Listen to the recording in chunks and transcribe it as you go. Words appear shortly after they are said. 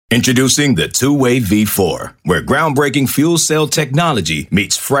Introducing the two-way V4, where groundbreaking fuel cell technology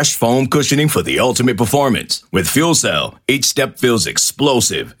meets fresh foam cushioning for the ultimate performance. With fuel cell, each step feels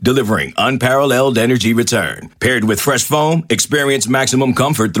explosive, delivering unparalleled energy return. Paired with fresh foam, experience maximum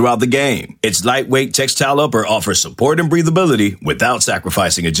comfort throughout the game. Its lightweight textile upper offers support and breathability without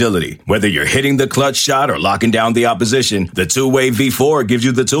sacrificing agility. Whether you're hitting the clutch shot or locking down the opposition, the two-way V4 gives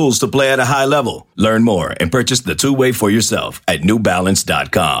you the tools to play at a high level. Learn more and purchase the two-way for yourself at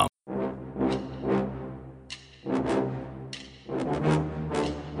newbalance.com.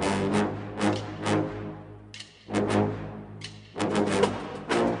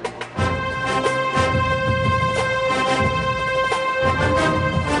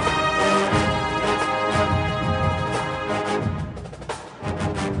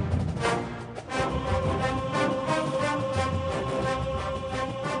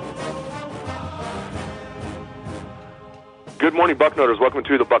 Good morning, Bucknutters. Welcome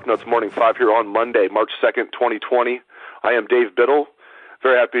to the Bucknuts Morning 5 here on Monday, March 2nd, 2020. I am Dave Biddle.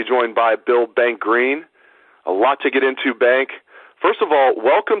 Very happy to be joined by Bill Bank Greene. A lot to get into, Bank. First of all,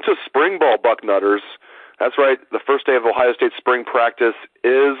 welcome to spring ball, Bucknutters. That's right. The first day of Ohio State spring practice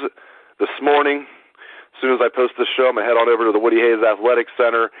is this morning. As soon as I post this show, I'm going to head on over to the Woody Hayes Athletic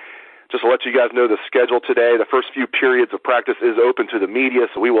Center. Just to let you guys know the schedule today, the first few periods of practice is open to the media,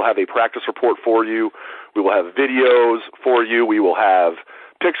 so we will have a practice report for you. We will have videos for you. We will have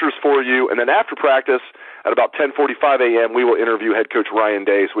pictures for you. And then after practice, at about 10:45 a.m., we will interview head coach Ryan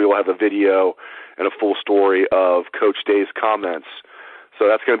Day, so we will have a video and a full story of Coach Day's comments. So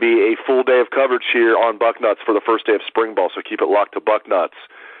that's going to be a full day of coverage here on Bucknuts for the first day of spring ball, so keep it locked to Bucknuts.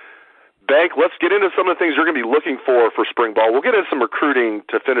 Bank, let's get into some of the things you're going to be looking for spring ball. We'll get into some recruiting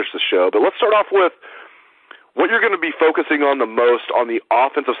to finish the show, but let's start off with what you're going to be focusing on the most on the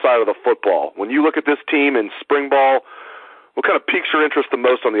offensive side of the football. When you look at this team in spring ball, what kind of piques your interest the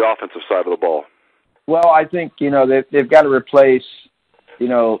most on the offensive side of the ball? Well, I think, they've got to replace,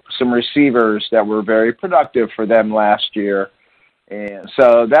 some receivers that were very productive for them last year. And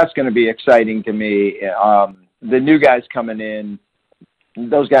so that's going to be exciting to me. The new guys coming in,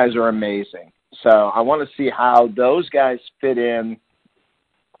 those guys are amazing. So I want to see how those guys fit in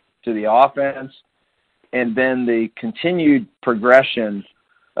to the offense, and then the continued progression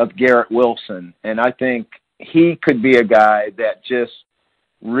of Garrett Wilson. And I think he could be a guy that just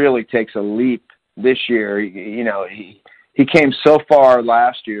really takes a leap this year. He came so far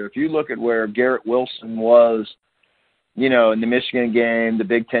last year. If you look at where Garrett Wilson was, in the Michigan game, the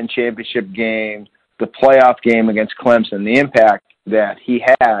Big Ten championship game, the playoff game against Clemson, the impact that he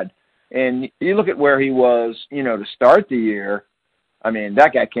had, and you look at where he was, to start the year,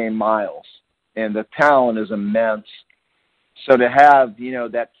 that guy came miles, and the talent is immense. So to have,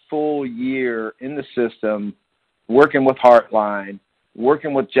 that full year in the system, working with Hartline,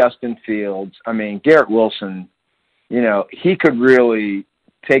 working with Justin Fields, Garrett Wilson, he could really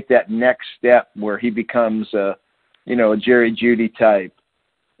take that next step where he becomes a Jerry Jeudy type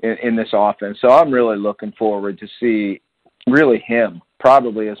in this offense. So I'm really looking forward to see really him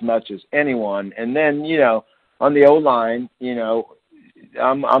probably as much as anyone. And then, on the O-line,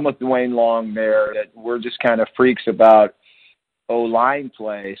 I'm with Dwayne Long there, that we're just kind of freaks about O-line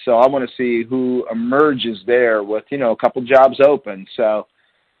play. So I want to see who emerges there with, a couple jobs open. So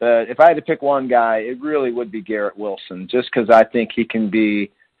if I had to pick one guy, it really would be Garrett Wilson, just because I think he can be,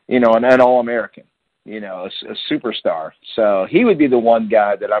 an All-American, a superstar. So he would be the one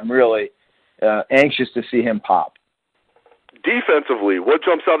guy that I'm really anxious to see him pop. Defensively, what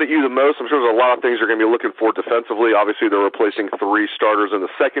jumps out at you the most? I'm sure there's a lot of things you're going to be looking for defensively. Obviously, they're replacing 3 starters in the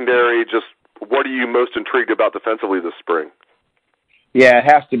secondary. Just what are you most intrigued about defensively this spring? Yeah, it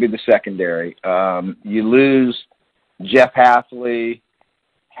has to be the secondary. You lose Jeff Hafley.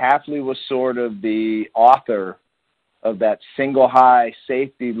 Hafley was sort of the author of that single high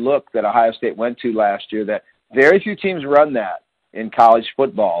safety look that Ohio State went to last year, that very few teams run that in college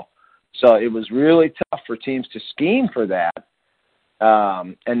football. So it was really tough for teams to scheme for that.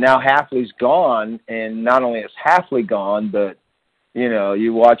 And now Hafley's gone, and not only is Hafley gone, but,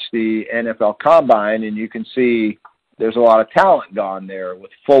 you watch the NFL Combine, and you can see there's a lot of talent gone there with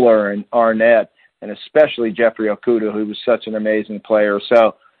Fuller and Arnett, and especially Jeffrey Okudah, who was such an amazing player.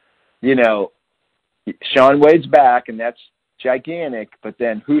 So, Sean Wade's back, and that's gigantic, but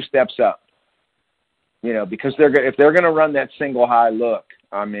then who steps up? Because if they're going to run that single high look,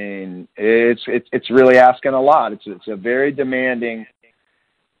 it's really asking a lot. It's a very demanding.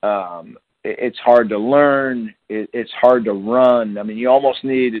 It's hard to learn. It's hard to run. You almost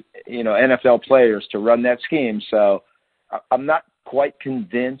need NFL players to run that scheme. So I'm not quite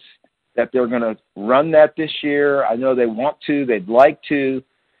convinced that they're going to run that this year. I know they want to. They'd like to.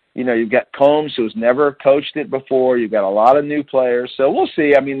 You've got Coombs, who's never coached it before. You've got a lot of new players. So we'll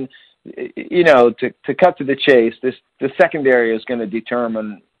see. I mean, to cut to the chase, the secondary is going to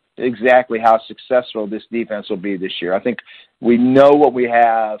determine exactly how successful this defense will be this year. I think we know what we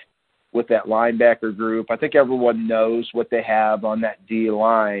have with that linebacker group. I think everyone knows what they have on that D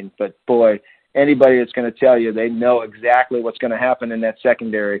line. But, boy, anybody that's going to tell you they know exactly what's going to happen in that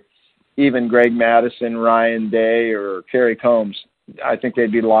secondary, even Greg Madison, Ryan Day, or Kerry Coombs, I think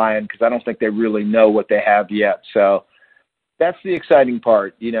they'd be lying because I don't think they really know what they have yet. So that's the exciting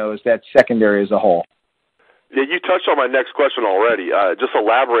part, is that secondary as a whole. Yeah, you touched on my next question already. Just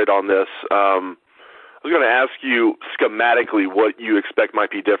elaborate on this. I was going to ask you schematically what you expect might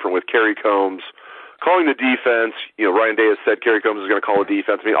be different with Kerry Coombs calling the defense. Ryan Day has said Kerry Coombs is going to call the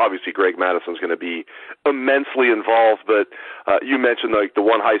defense. I mean, obviously Greg Madison's going to be immensely involved, but you mentioned the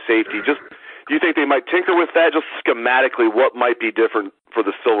one high safety. Just do you think they might tinker with that? Just schematically, what might be different for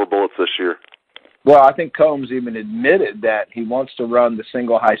the Silver Bullets this year? Well, I think Coombs even admitted that he wants to run the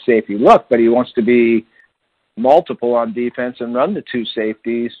single high safety look, but he wants to be multiple on defense and run the two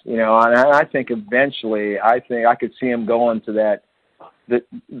safeties. And I think eventually, I could see him going to that,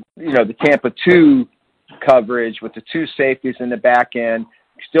 the Tampa 2 coverage with the two safeties in the back end,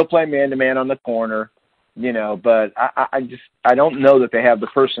 still play man-to-man on the corner, but I don't know that they have the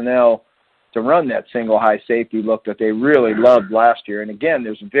personnel to run that single high safety look that they really loved last year. And again,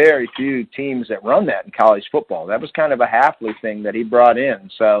 there's very few teams that run that in college football. That was kind of a Hafley thing that he brought in.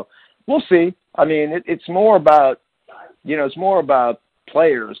 So we'll see. I mean, it's more about, it's more about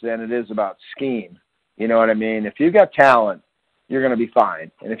players than it is about scheme. You know what I mean? If you've got talent, you're going to be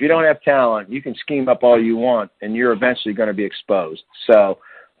fine. And if you don't have talent, you can scheme up all you want, and you're eventually going to be exposed. So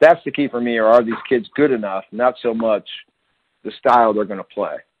that's the key for me, or are these kids good enough, not so much the style they're going to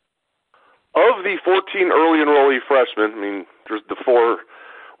play. Of the 14 early enrollee freshmen, I mean, there's the 4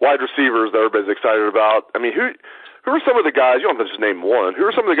 wide receivers that everybody's excited about. I mean, who are some of the guys, you don't have to just name one, who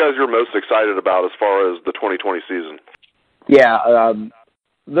are some of the guys you're most excited about as far as the 2020 season? Yeah,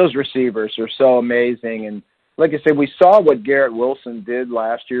 those receivers are so amazing. And like I said, we saw what Garrett Wilson did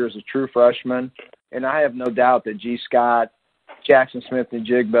last year as a true freshman, and I have no doubt that G. Scott, Jackson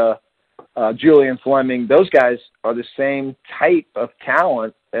Smith-Njigba, Julian Fleming, those guys are the same type of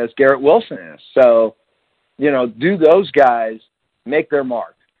talent as Garrett Wilson is. So, do those guys make their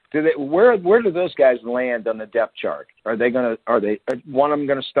mark? Where do those guys land on the depth chart? Are one of them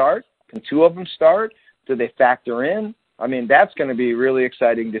going to start? Can 2 of them start? Do they factor in? I mean, that's going to be really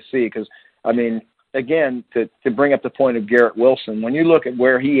exciting to see because, I mean, again, to bring up the point of Garrett Wilson, when you look at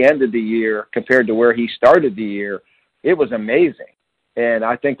where he ended the year compared to where he started the year, it was amazing. And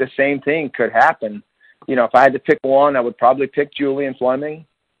I think the same thing could happen. If I had to pick one, I would probably pick Julian Fleming,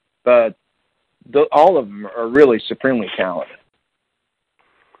 but all of them are really supremely talented.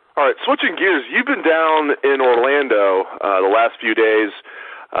 All right, switching gears, you've been down in Orlando the last few days.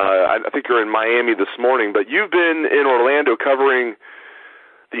 I think you're in Miami this morning, but you've been in Orlando covering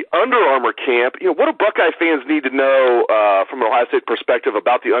the Under Armour camp. What do Buckeye fans need to know from an Ohio State perspective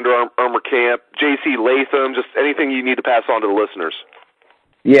about the Under Armour camp, J.C. Latham, just anything you need to pass on to the listeners?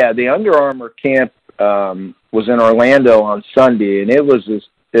 Yeah, the Under Armour camp was in Orlando on Sunday, and it was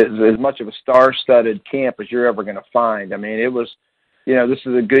as much of a star-studded camp as you're ever going to find. I mean, it was, this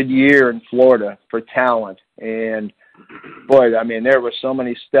is a good year in Florida for talent. And, boy, I mean, there were so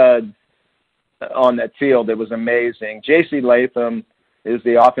many studs on that field. It was amazing. J.C. Latham is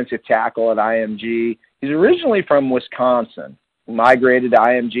the offensive tackle at IMG. He's originally from Wisconsin, migrated to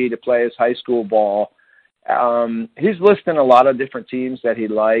IMG to play his high school ball. He's listing a lot of different teams that he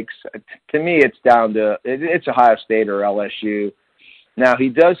likes. To me, it's down to it's Ohio State or LSU. Now, he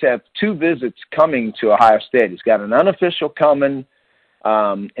does have 2 visits coming to Ohio State. He's got an unofficial coming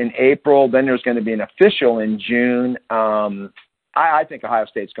in April. Then there's going to be an official in June. I think Ohio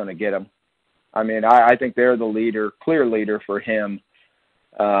State's going to get him. I mean, I think they're the clear leader for him.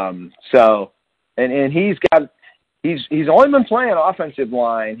 And he's only been playing offensive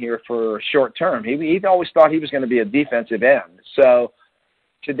line here for short term. He always thought he was going to be a defensive end. So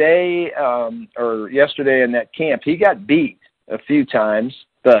today or yesterday in that camp, he got beat a few times,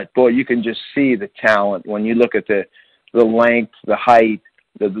 but boy, you can just see the talent when you look at the length, the height,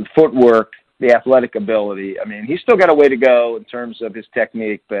 the footwork, the athletic ability. I mean, he's still got a way to go in terms of his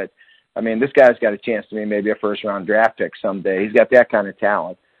technique, but I mean, this guy's got a chance to be maybe a first-round draft pick someday. He's got that kind of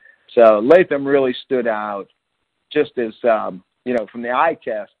talent. So Latham really stood out just as, from the eye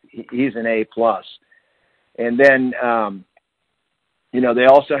test, he's an A+. And then, they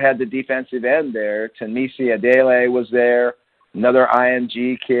also had the defensive end there. Tanisi Adele was there, another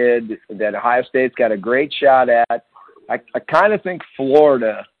IMG kid that Ohio State's got a great shot at. I kind of think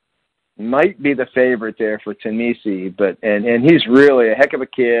Florida might be the favorite there for Tennessee, and he's really a heck of a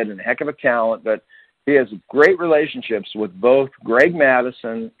kid and a heck of a talent, but he has great relationships with both Greg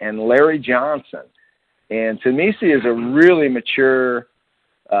Madison and Larry Johnson. And Tennessee is a really mature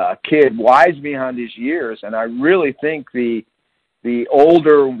kid, wise behind his years, and I really think the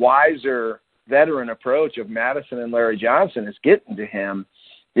older, wiser veteran approach of Madison and Larry Johnson is getting to him.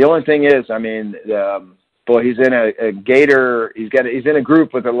 The only thing is, I mean, he's in a Gator. He's in a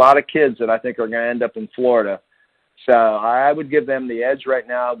group with a lot of kids that I think are going to end up in Florida. So I would give them the edge right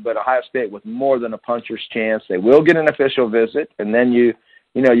now, but Ohio State with more than a puncher's chance. They will get an official visit, and then you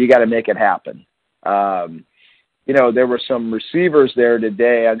got to make it happen. There were some receivers there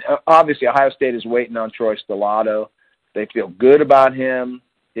today, and obviously Ohio State is waiting on Troy Stellato. They feel good about him.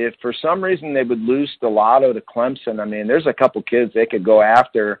 If for some reason they would lose Stellato to Clemson, I mean, there's a couple kids they could go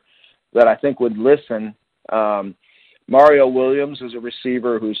after that I think would listen. Mario Williams is a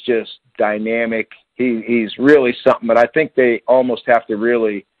receiver who's just dynamic. He's really something, but I think they almost have to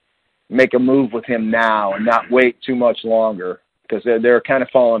really make a move with him now and not wait too much longer because they're kind of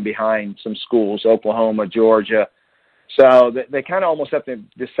falling behind some schools, Oklahoma, Georgia. So they kind of almost have to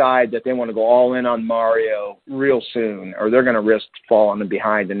decide that they want to go all in on Mario real soon, or they're going to risk falling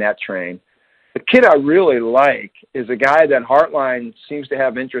behind in that train. The kid I really like is a guy that Heartline seems to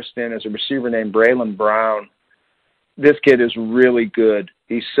have interest in as a receiver named Braylon Brown. This kid is really good.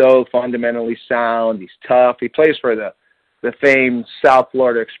 He's so fundamentally sound. He's tough. He plays for the famed South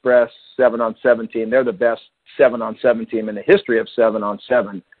Florida Express 7-on-7 team. They're the best 7-on-7 team in the history of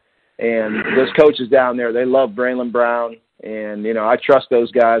 7-on-7. And those coaches down there, they love Braylon Brown. And, I trust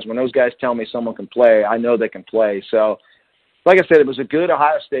those guys. When those guys tell me someone can play, I know they can play. So, like I said, it was a good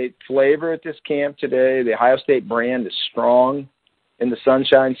Ohio State flavor at this camp today. The Ohio State brand is strong in the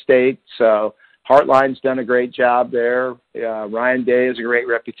Sunshine State. So, Heartline's done a great job there. Ryan Day has a great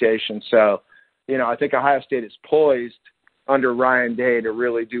reputation. So, I think Ohio State is poised under Ryan Day to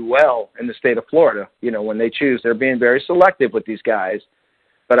really do well in the state of Florida. When they choose, they're being very selective with these guys.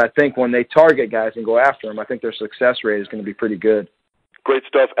 But I think when they target guys and go after them, I think their success rate is going to be pretty good. Great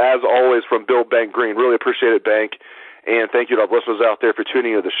stuff, as always, from Bill Bank Greene. Really appreciate it, Bank. And thank you to our listeners out there for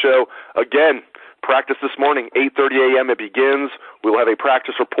tuning into the show. Again, practice this morning, 8:30 a.m. it begins. We will have a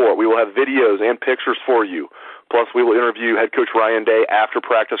practice report. We will have videos and pictures for you. Plus, we will interview head coach Ryan Day after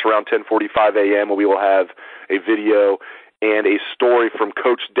practice around 10:45 a.m. where we will have a video and a story from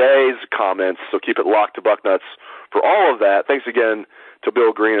Coach Day's comments. So keep it locked to Bucknuts for all of that. Thanks again to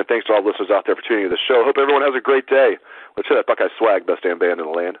Bill Greene, and thanks to all listeners out there for tuning into the show. Hope everyone has a great day. Let's hear that Buckeye swag, best damn band in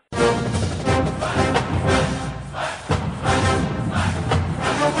the land.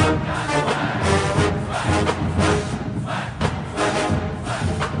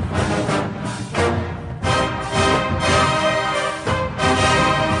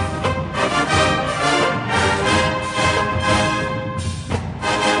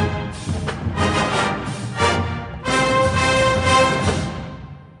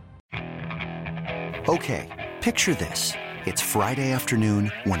 Okay, picture this. It's Friday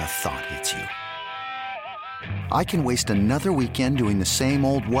afternoon when a thought hits you. I can waste another weekend doing the same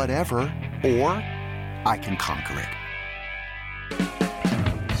old whatever, or I can conquer it.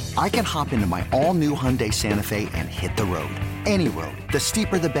 I can hop into my all-new Hyundai Santa Fe and hit the road. Any road. The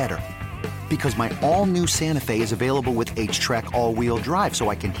steeper, the better. Because my all-new Santa Fe is available with H-Track all-wheel drive, so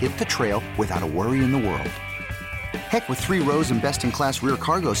I can hit the trail without a worry in the world. Heck, with 3 rows and best-in-class rear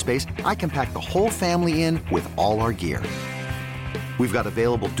cargo space, I can pack the whole family in with all our gear. We've got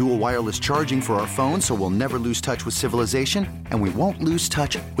available dual wireless charging for our phones, so we'll never lose touch with civilization, and we won't lose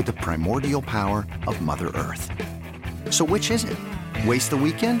touch with the primordial power of Mother Earth. So which is it? Waste the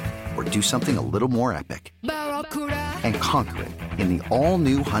weekend or do something a little more epic? And conquer it in the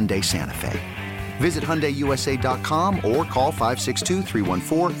all-new Hyundai Santa Fe. Visit HyundaiUSA.com or call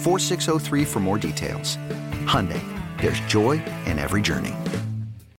 562-314-4603 for more details. Hyundai, there's joy in every journey.